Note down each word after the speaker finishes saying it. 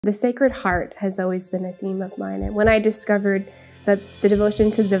The Sacred Heart has always been a theme of mine, and when I discovered that the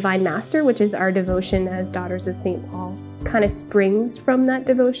devotion to the Divine Master, which is our devotion as daughters of St. Paul, kind of springs from that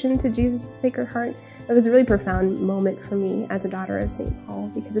devotion to Jesus' Sacred Heart, it was a really profound moment for me as a daughter of St.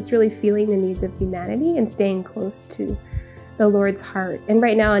 Paul, because it's really feeling the needs of humanity and staying close to the Lord's heart. And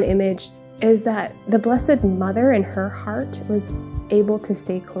right now an image is that the Blessed Mother in her heart was able to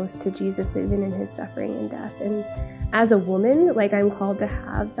stay close to Jesus even in his suffering and death. And as a woman, I'm called to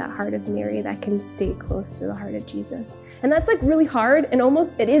have that heart of Mary that can stay close to the heart of Jesus. And that's really hard, and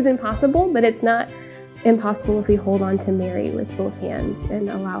almost it is impossible, but it's not impossible if we hold on to Mary with both hands and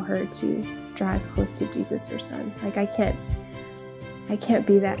allow her to draw us close to Jesus, her son. I can't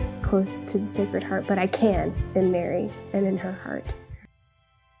be that close to the Sacred Heart, but I can in Mary and in her heart.